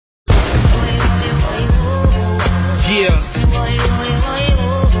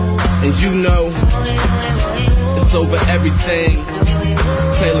you know it's over everything.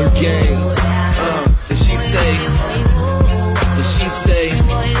 Taylor gang. And she say, and she say,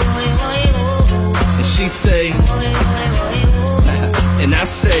 and she say, and I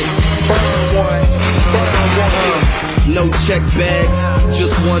say, no check bags,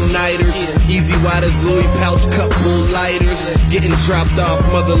 just one-nighters. Easy riders, Louis pouch, couple lighters. Getting dropped off,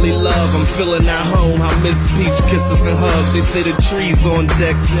 motherly love. I'm feeling at home. I miss peach kisses and hugs. They say the trees on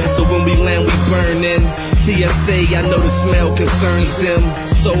deck, so when we land, we burn in. TSA, I know the smell concerns them.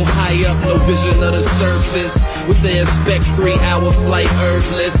 So high up, no vision of the surface. What they expect, 3-hour flight,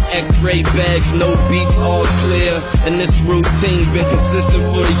 herbless. X-ray bags, no beats, all clear. And this routine been consistent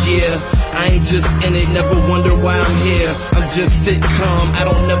for a year. I ain't just in it, never wonder why I'm here. I'm just sit calm, I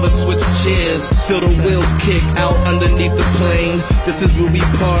don't never switch chairs. Feel the wheels kick out underneath the plane. This is where we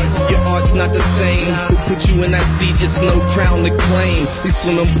part, your art's not the same. Who put you in that seat, it's no crown to claim. These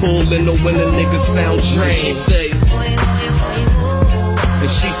swimming pool in the winter niggas sound drained. And she say, and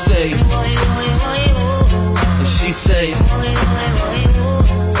she say, and she say,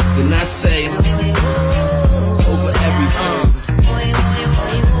 then I say, over every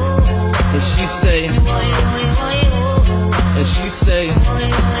and she say, and she say,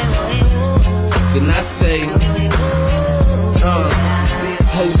 then I say,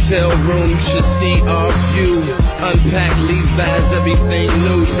 hotel room, you should see our view. Unpack Levi's, everything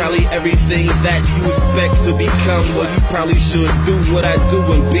new. Probably everything that you expect to become. Well, you probably should do what I do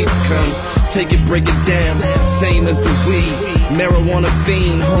when beats come. Take it, break it down, same as the weed. Marijuana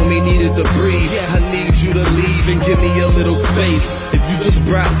fiend, homie needed to breathe. I need you to leave and give me a little space. If you just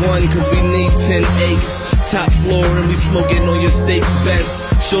brought one, cause we need 10 ace. Top floor and we smoking on your steak's best.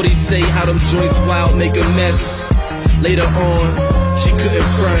 Shorty say how them joints wild make a mess. Later on, she couldn't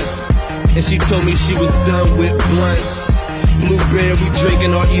front, and she told me she was done with blunts. Blueberry, we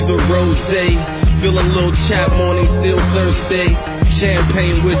drinking or either rosé. Feel a little chap morning, still Thursday.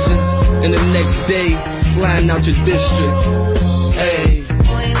 Champagne witches, and the next day, flying out your district. Hey.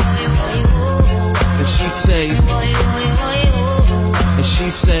 And she say, and she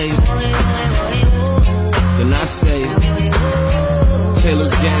say, then I say, Taylor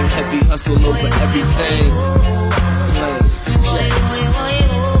gang, heavy hustle over everything.